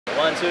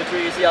1, 2,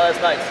 3, CLS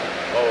Knights.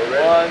 Oh,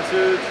 ready? 1,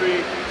 2, 3,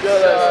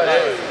 CLS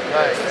Knights.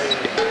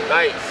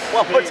 Nice.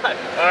 One more time.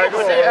 All right, go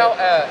on.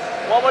 CLS.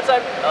 One more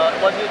time.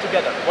 1, 2,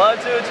 together.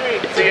 1, 2,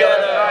 3,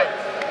 together.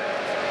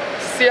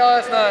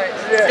 CLS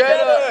Knights.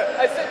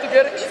 Together. I said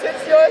together. You said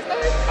CLS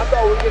Knights? I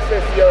thought we just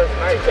said CLS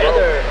Knights.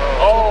 Together.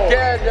 Oh.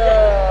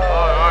 Together.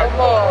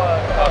 Come on.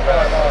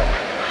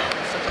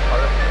 Such a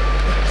hard.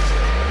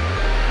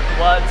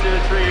 1, 2,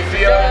 3,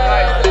 CLS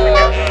Knights.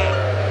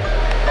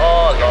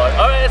 Oh Lord.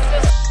 All right, let's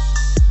just.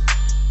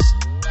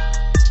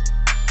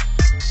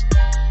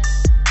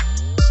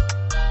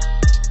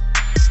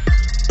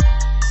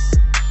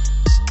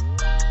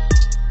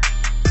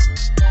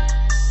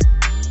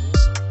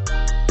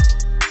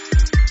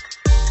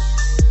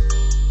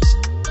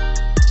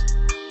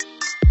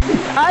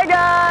 Hi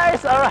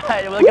guys,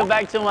 alright, welcome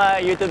back to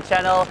my YouTube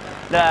channel.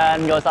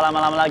 Dan gak usah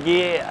lama-lama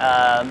lagi,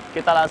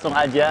 kita langsung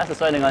aja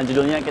sesuai dengan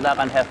judulnya, kita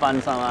akan have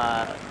fun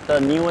sama the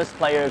newest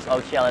players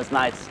of CLS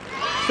Knights.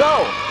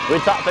 So,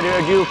 without further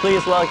ado,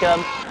 please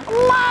welcome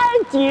my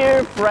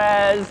dear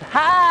friends.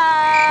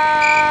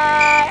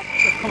 Hi!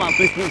 Come on,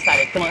 please be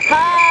excited. Come on.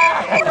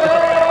 Hi!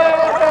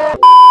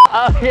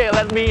 Okay,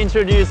 let me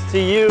introduce to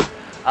you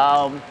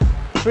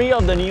 3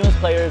 of the newest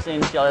players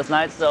in CLS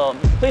Knights. So,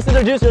 please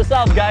introduce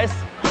yourself, guys.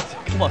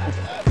 Come on.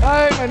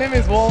 Hi, my name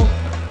is Wong.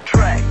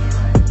 Track.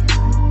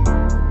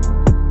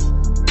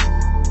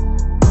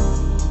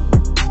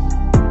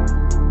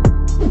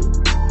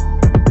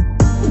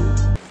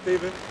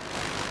 Steven.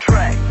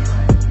 Track.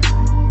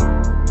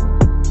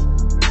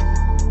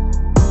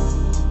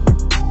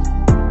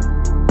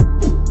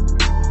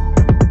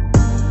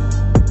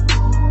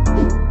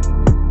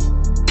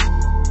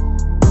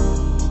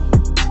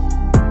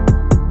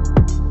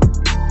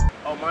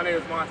 Oh, my name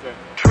is Montay.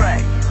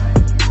 Track.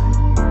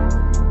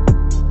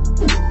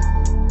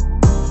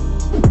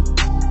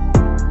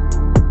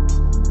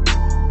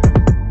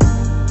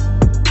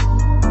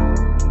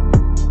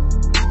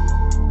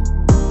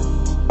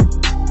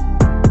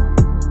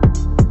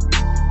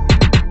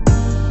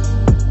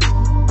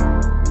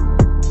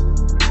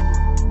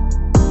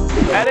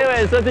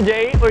 Anyway, so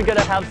today we're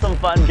gonna have some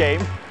fun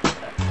game.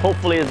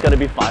 Hopefully it's gonna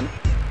be fun.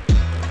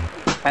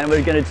 And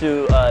we're gonna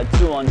do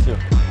 2-on-2,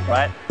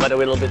 right? But a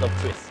little bit of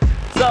twist.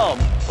 So,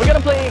 we're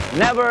gonna play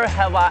Never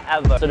Have I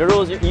Ever. So the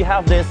rules, you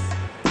have this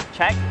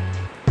check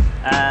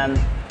and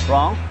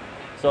wrong.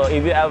 So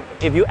if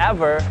you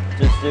ever,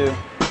 just do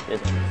this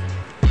one.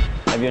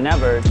 If you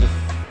never, just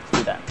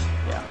do that.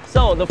 Yeah.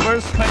 So the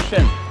first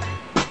question,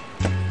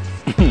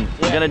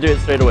 we're gonna do it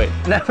straight away.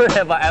 Never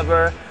have I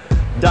ever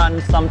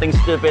done something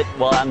stupid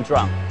while I'm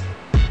drunk.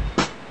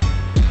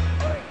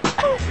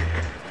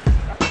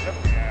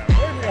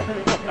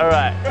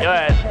 Alright,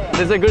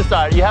 this is a good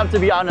start. You have to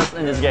be honest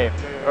in this game.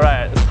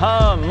 Alright,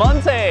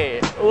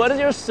 Montay, what is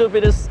your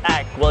stupidest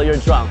act while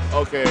you're drunk?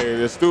 Okay,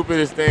 the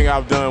stupidest thing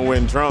I've done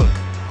when drunk.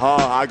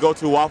 I go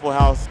to Waffle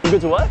House. You go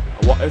to what?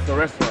 It's a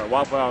restaurant,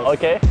 Waffle House.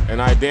 Okay.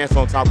 And I dance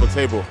on top of the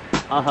table.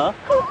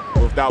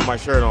 Without my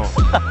shirt on.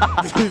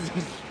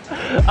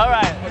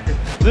 Alright,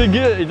 it's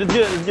good,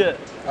 it's good.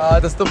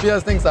 The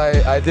stupidest things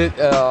I did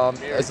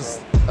it's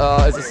just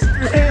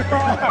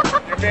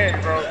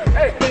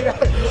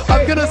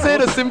I'm gonna say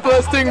the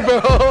simplest thing,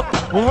 bro.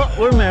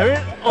 We're married?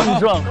 I'm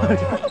drunk.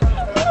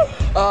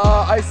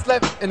 I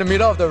slept in the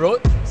middle of the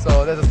road,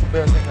 so that's the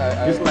stupidest thing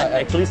I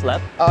actually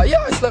slept?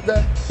 Yeah, I slept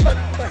there.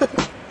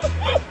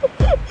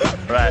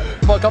 Right.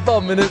 For a couple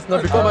of minutes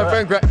before my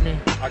friend grabbed me.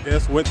 I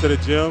guess went to the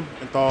gym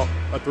and thought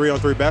a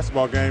 3-on-3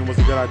 basketball game was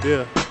a good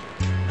idea.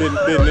 Didn't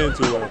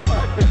into it.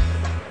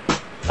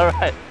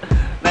 Alright,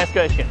 next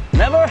question.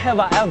 Never have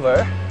I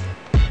ever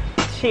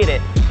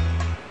cheated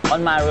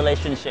on my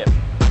relationship.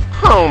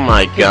 Oh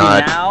my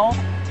God. Now,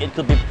 it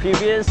could be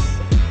previous.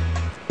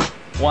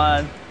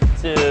 1,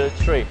 2,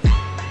 3.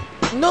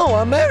 No,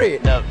 I'm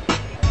married. No.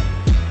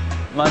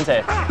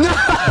 Montay.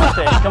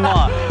 Montay, come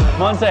on.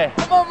 Montay.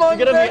 Come on, Montay.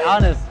 You gotta be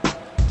honest.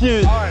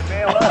 Dude. Alright,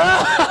 man.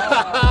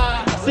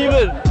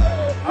 Steven.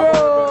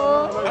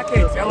 Bro. I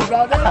can't tell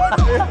about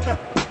that.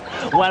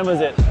 When was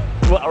it?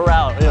 What,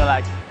 around, you know,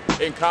 like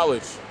In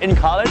college. in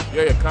college?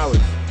 Yeah,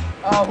 college.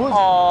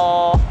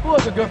 Aww. Who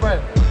was your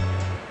girlfriend?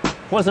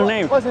 What's her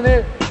name? What's her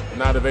name?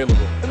 Not available.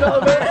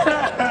 No, man.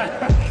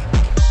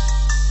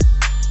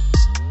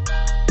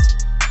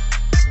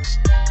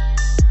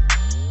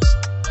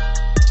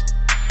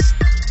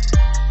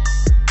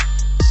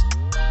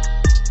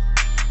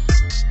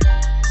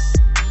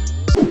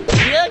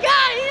 Yeah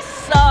guys,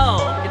 so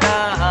kita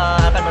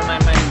akan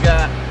bermain-main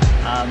juga.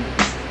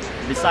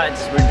 Besides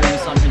we're doing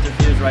some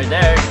interviews right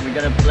there, we're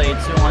gonna play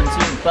 2-on-2,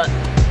 but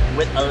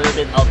with a little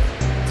bit of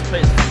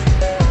twist.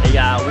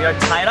 Yeah, we are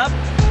tied up,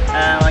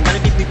 and I'm gonna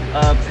be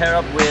paired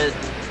up with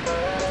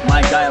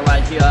my guy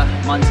right here,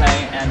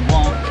 Montay, and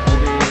Wong will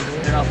be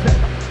paired up.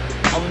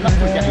 I will not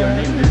forget your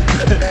name, dude.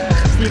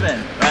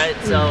 Steven, right?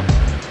 So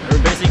we're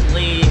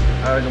basically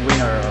the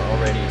winner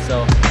already.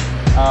 So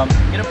I'm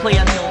gonna play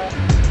until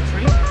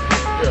 3.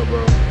 Yeah,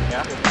 bro.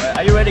 Yeah.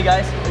 Are you ready,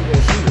 guys?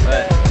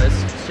 Alright, let's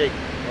shake.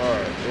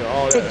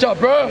 Good job,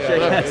 bro.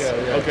 Shake hands.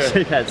 Okay.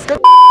 Shake hands.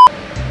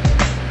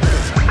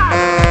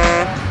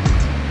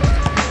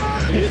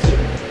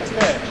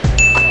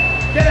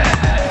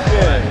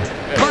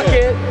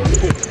 Bucket.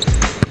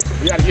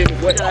 You gotta get me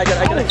wet. I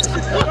got it.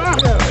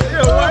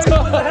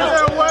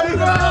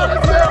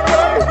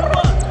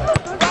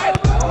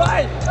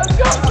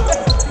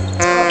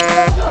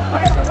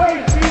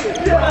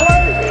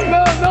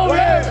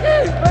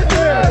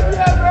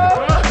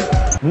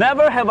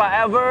 Never have I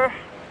ever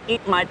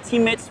eat my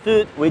teammates'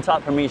 food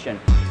without permission.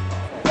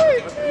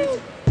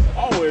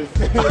 Always.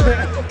 Take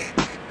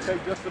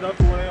just enough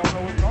to where they don't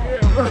know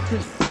what's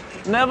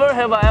wrong. Never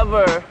have I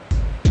ever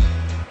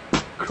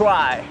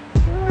cry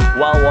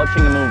while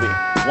watching a movie.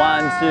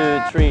 1,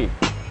 2, 3.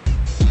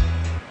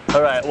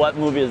 All right, what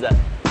movie is that?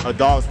 A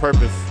Dog's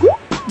Purpose.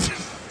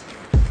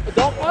 A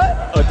dog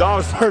what? A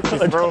Dog's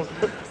Purpose, bro.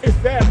 It's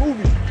that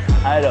movie.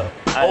 I don't.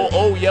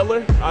 Oh,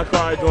 Yeller. I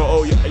cried doing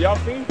Oh Yeller. Y'all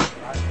seen?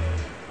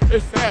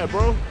 It's sad,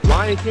 bro.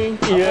 Lion King.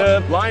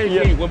 Yep. Lion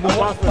Yep. King. When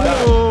Mufasa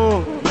died.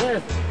 Oh.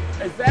 Yes.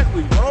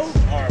 Exactly, bro. All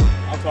right.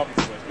 I'm talking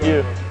too much.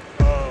 You.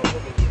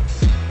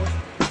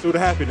 Pursuit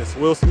of Happiness,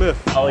 Will Smith.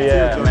 Oh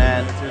yeah,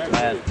 man.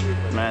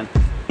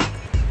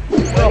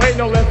 There ain't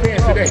no left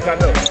hand today. I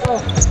know.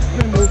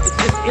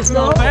 It's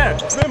not fair.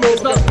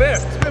 It's not fair.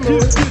 Go.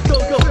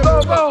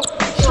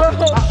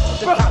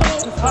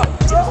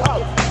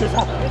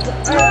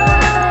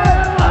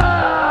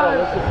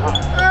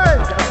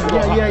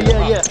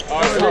 Yeah.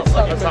 All right, let's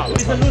hop.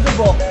 It's a loser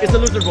ball. It's a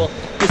loser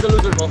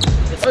ball.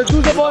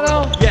 Do the ball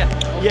now. Yeah,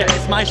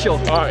 it's my show.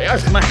 All right.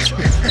 It's my show.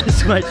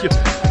 It's my show.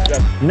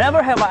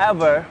 Never have I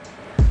ever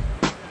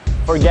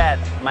forget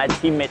my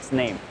teammate's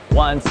name.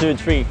 1, 2,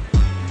 3.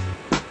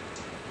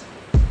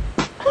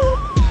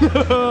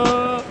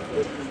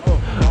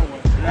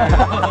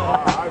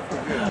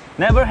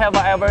 Never have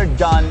I ever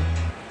done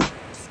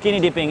skinny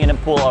dipping in a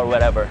pool or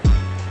whatever.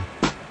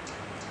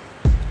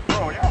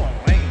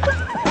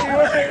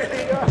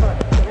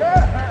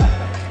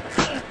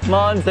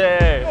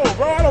 Montay, Oh,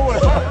 bro, I don't want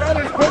to talk about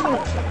it.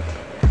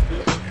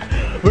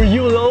 were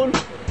you alone?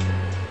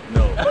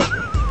 No.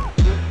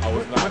 I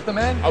was not. With the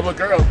man. I'm with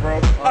girls,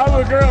 bro. I'm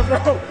with girls,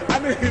 bro. I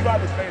knew you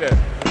about to say that.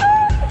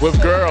 With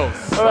girls,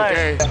 All right.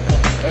 okay?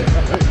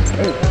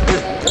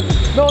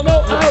 No.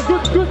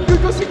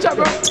 Good switch up,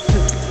 bro.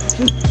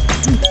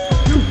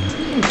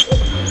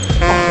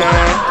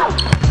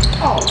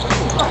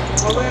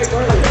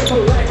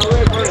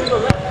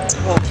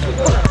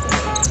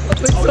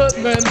 It's hurt,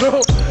 man,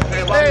 bro.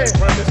 Hey,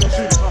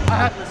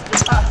 I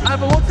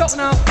have a World Cup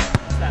now.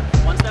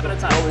 One step at a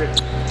time. Over here.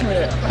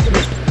 Wait.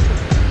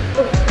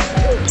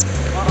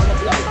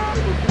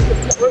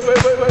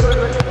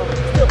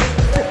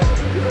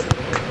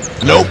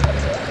 Nope.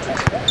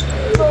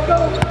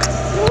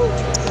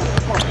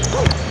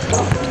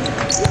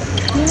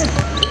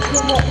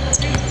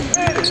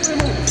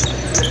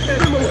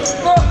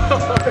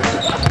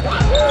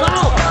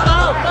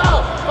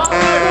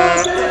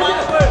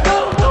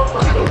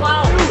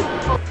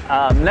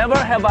 Never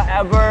have I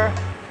ever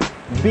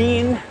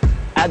been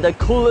at the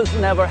coolest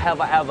never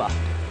have I ever.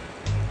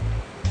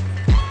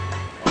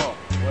 Oh,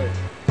 wait.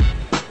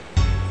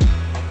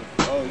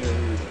 Oh, yeah,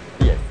 here we go.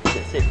 Yes.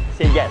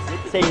 Say yes.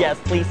 Say yes,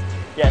 please.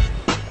 Yes.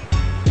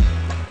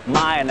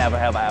 My never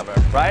have I ever,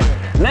 right?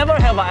 Never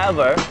have I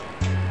ever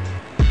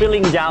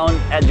feeling down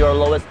at your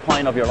lowest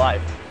point of your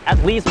life. At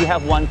least we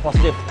have one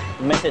positive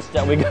message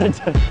that we're going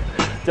to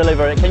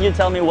deliver. Can you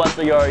tell me what's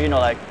your,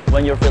 like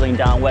when you're feeling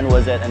down, when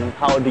was it, and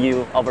how do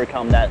you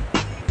overcome that?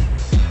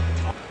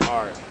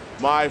 All right.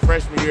 My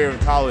freshman year in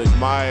college,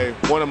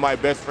 one of my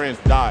best friends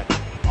died.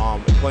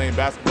 Playing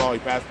basketball, he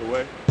passed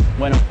away.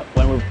 When we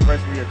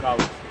Freshman year of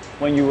college.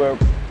 when you were In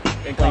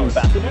playing college.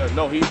 basketball? Yeah,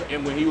 no,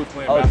 when he was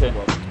playing Okay.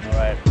 basketball. All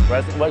right.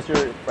 What's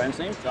your friend's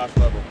name? Josh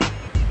Level.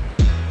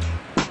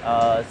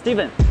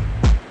 Steven,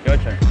 your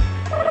turn.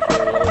 What's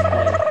your lowest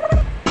point?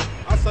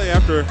 I'd say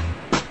after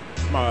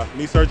my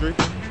knee surgery,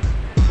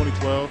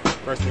 2012,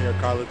 freshman year of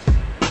college,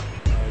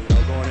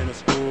 going into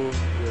school,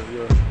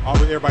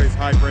 everybody's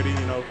hype ready,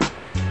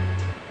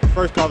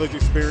 First college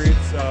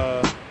experience,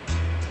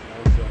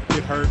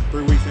 get hurt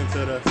 3 weeks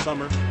into the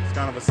summer. It's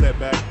kind of a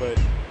setback, but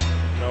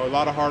a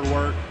lot of hard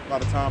work, a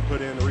lot of time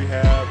put in the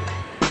rehab,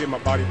 get my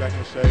body back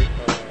in shape.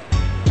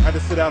 I had to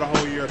sit out a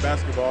whole year of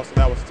basketball, so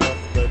that was tough,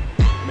 but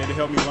it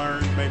helped me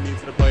learn, made me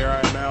into the player I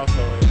am now,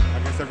 so I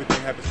guess everything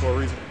happens for a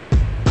reason.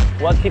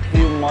 What keeps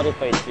you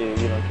motivated to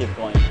keep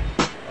going?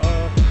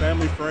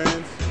 Family,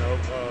 friends,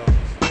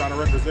 trying to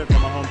represent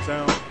from my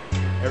hometown,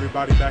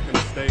 everybody back in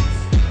the States,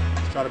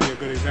 just try to be a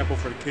good example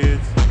for the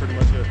kids, pretty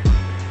much it.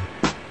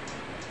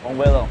 Wong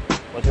Wei Long,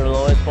 what's your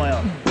lowest point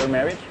on your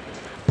marriage?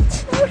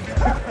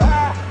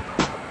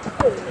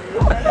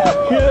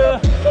 Yeah,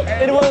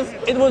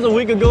 it was a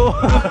week ago.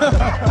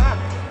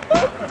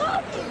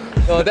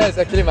 No, that is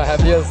actually my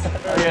happiest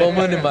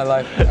moment in my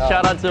life.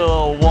 Shout out to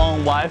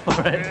Wong wife,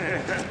 alright?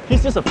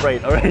 He's just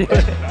afraid already.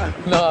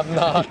 No, I'm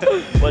not.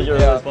 What's your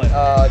lowest point?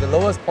 The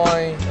lowest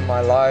point in my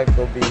life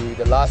will be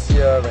the last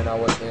year when I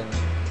was in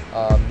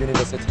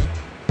university.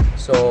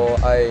 So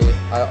I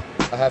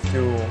have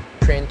to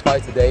train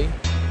twice a day,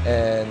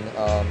 and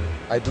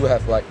I do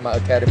have like my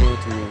academy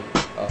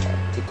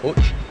to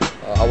coach.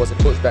 I was a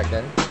coach back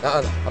then.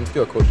 I'm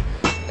still a coach,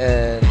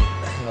 and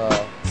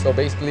so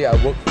basically I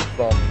work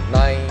from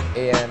 9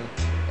 a.m.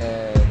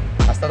 and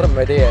I started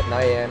my day at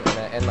 9 a.m. and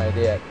I end my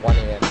day at 1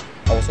 a.m.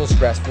 I was so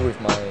stressful with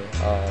my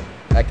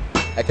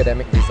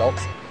academic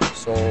results,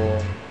 so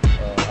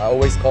I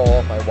always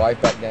call my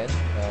wife back then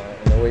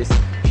and always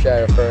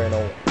share with her, you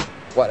know,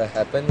 what had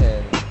happened,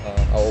 and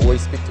I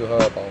always speak to her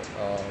about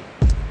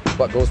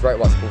what goes right,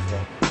 what goes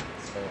wrong.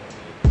 So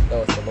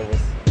that was the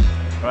lowest.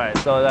 Right.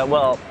 So that,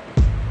 well,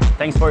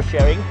 thanks for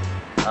sharing.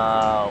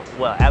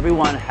 Well,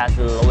 everyone has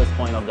the lowest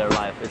point of their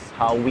life. It's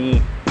how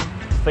we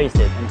face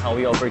it and how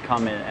we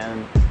overcome it,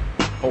 and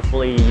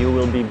hopefully you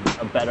will be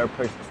a better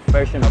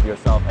version of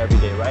yourself every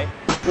day, right?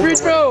 Free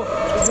throw!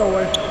 Free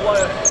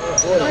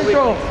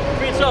throw!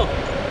 Free throw!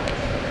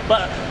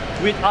 But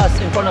with us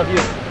in front of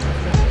you.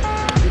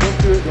 You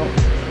don't do it, though.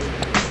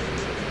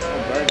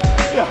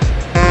 Yeah.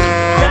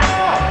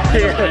 I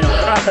know.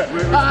 We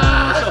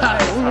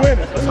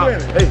winning. Let's win.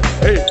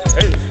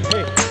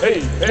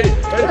 Hey.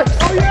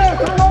 Oh yeah,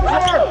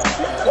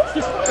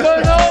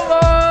 turn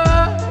over!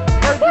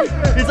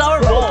 It's our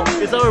ball.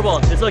 It's our ball.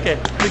 It's okay.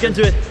 We can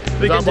do it.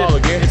 We can do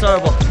it. It's our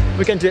ball.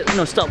 We can do it.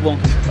 No, stop, Wong.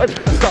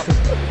 Stop.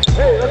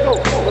 Hey, let's go.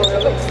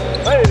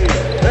 Hey.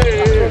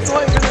 So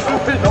I can do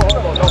it. No,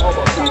 hold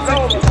on.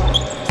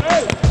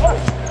 Hey,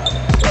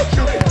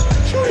 shoot it.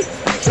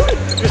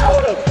 Just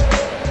hold up.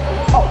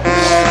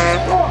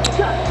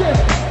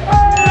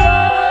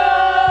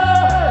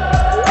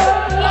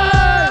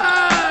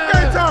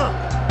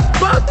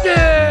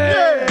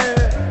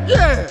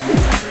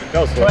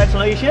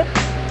 Congratulations.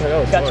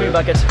 Got 3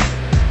 buckets.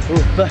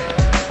 But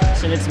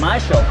since it's my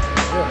show,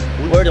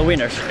 we're the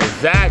winners.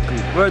 Exactly.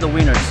 We're the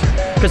winners.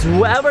 Because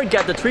whoever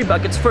get the 3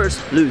 buckets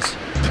first, lose.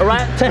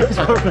 Alright? Thanks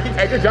for playing.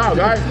 Hey, good job,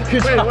 guys.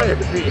 Good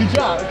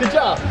job.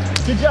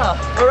 Good job.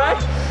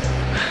 Alright?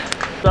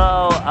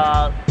 So,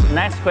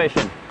 next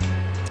question.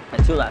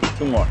 2 left,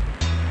 2 more.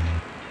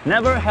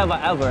 Never have I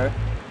ever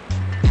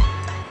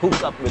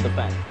hooked up with a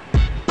fan.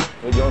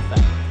 With your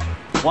fan.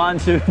 1,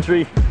 2,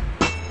 3.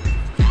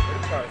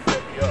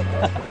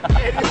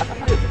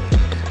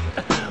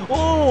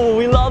 Oh,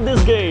 we love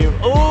this game.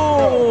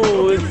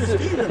 Oh,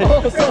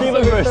 it's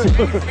Steven versus.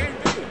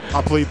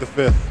 I plead the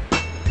 5th.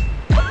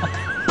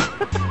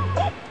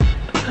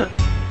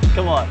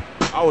 Come on.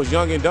 I was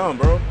young and dumb,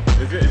 bro.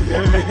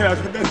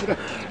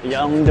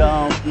 Young,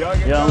 dumb,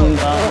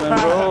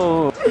 and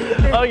bro.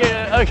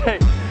 Okay.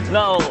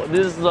 Now,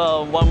 this is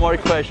one more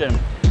question.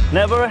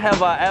 Never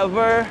have I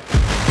ever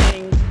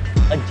sing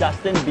a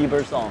Justin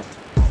Bieber song.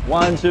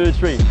 1, 2,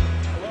 3.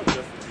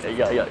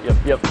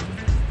 Yep.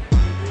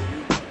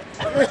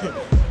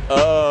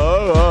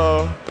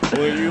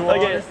 When you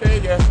want to say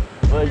yes.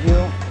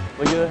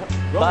 Would you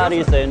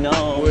body say no?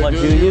 What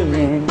do you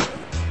mean?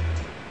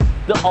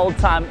 The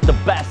all-time, the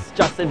best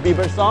Justin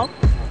Bieber song?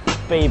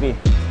 Baby.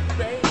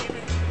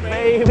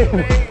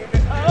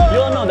 You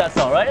all know that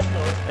song, right?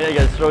 Yeah, you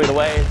gotta throw it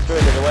away.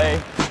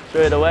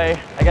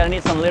 I gotta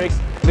need some lyrics.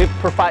 We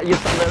provide you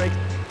some lyrics.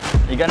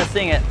 You gotta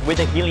sing it with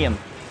the helium.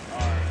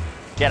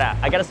 Get out.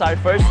 I gotta start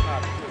first.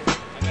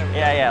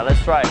 Yeah,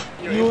 let's try.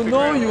 You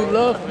know you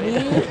love me.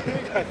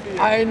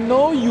 I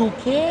know you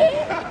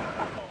care.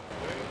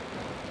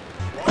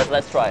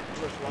 Let's try.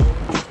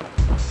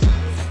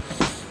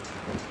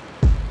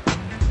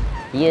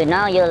 You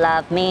know you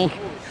love me.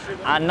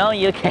 I know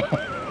you can.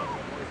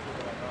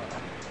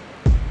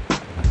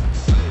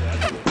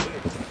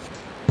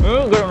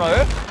 Good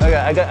enough.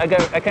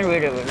 Okay, I can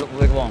read it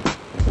with Wong.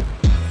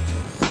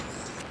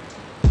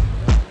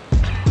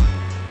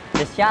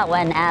 Just shout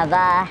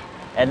whenever,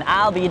 And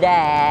I'll be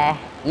there.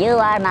 you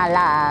are my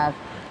love.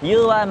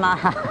 You are my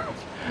heart.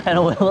 And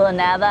we will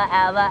never,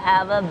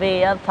 ever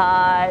be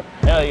apart.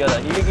 There you go.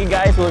 You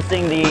guys will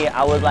sing the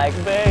I was like,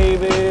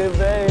 baby.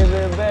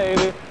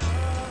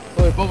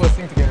 So we both will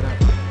sing together.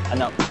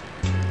 No.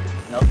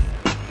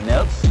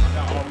 Nope.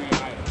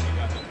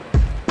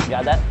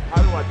 Got that?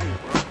 How do I do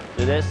it, bro?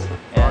 Do this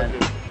and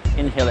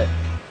inhale it.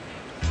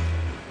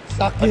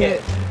 Suck Okay.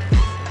 it.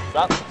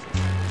 Stop.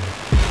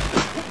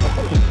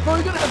 Bro,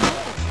 you're gonna have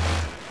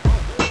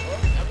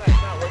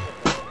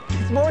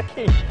It's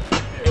working.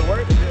 It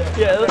works?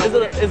 Yeah,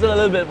 it's a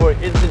little bit work.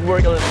 It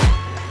worked a little.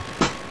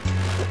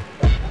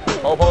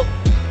 Hold.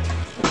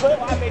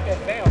 I make that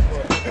sound for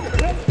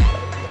it.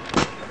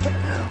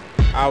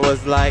 I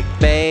was like,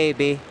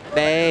 baby,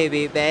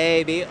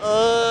 oh.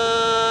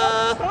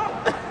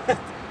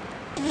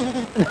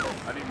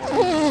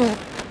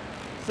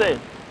 Say it.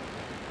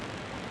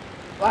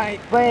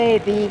 Like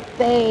baby.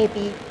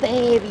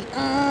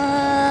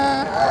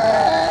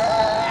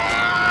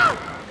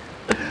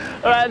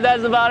 Alright,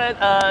 that's about it.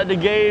 The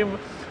game,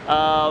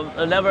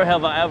 Never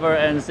Have I Ever,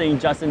 and sing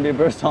Justin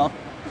Bieber song.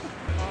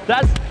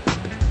 That's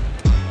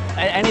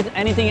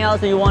anything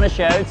else that you want to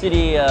share to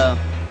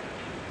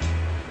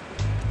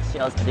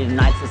the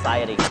night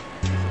society?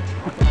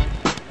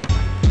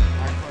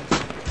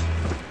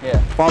 Yeah.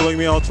 Following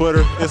me on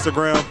Twitter,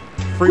 Instagram,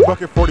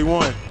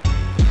 FreeBucket41.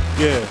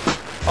 Yeah.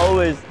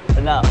 Always,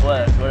 not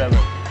what, whatever.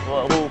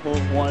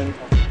 Who wants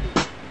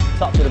to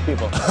talk to the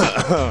people?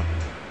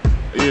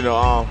 You know,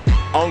 I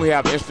only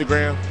have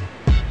Instagram,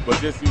 but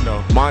just, you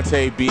know,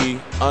 Montay B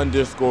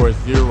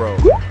 _0.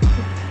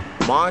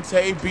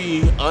 Montay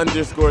B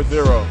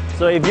 _0.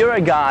 So if you're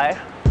a guy,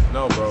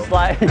 No, bro.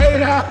 slide.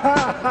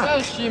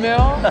 That's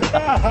female.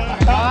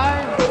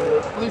 Guy,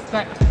 please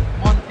text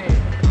Montay.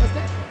 What's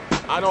that?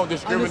 I don't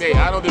discriminate.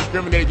 I don't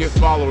discriminate against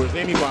followers.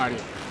 Anybody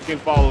can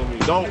follow me.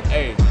 Don't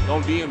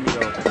DM me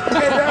though.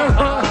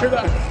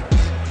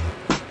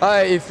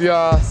 Hi, if you're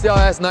a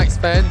CLS Knights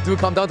fan, do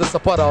come down to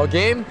support our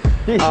game.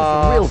 This is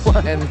a real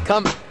one. And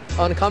come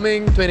on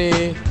coming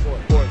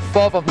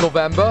 24th of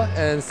November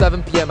and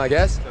 7 p.m. I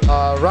guess.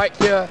 Right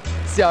here,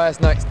 CLS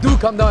Knights. Do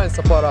come down and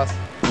support us.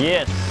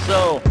 Yes.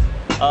 So,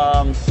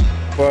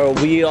 we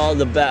wish all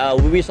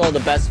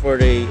the best for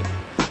the,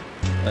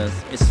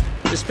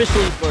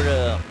 especially for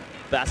the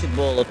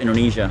basketball of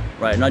Indonesia,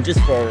 right? Not just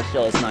for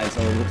CLS Knights.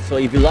 So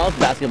if you love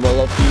basketball,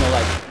 love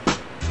like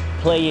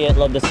play it,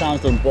 love the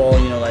sounds of the ball,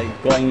 like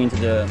going into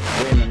the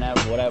rim and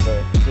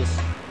whatever, just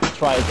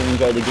try to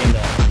enjoy the game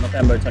there,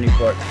 November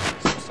 24th.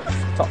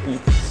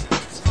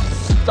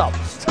 Stop.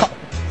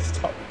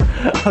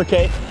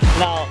 Okay,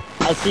 now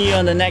I'll see you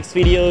on the next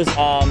videos.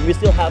 We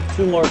still have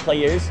 2 more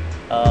players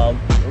who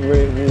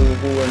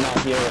were not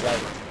here,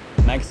 like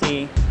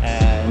Maxi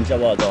and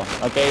Jawado.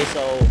 Okay,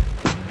 so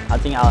I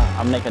think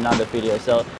I'll make another video. So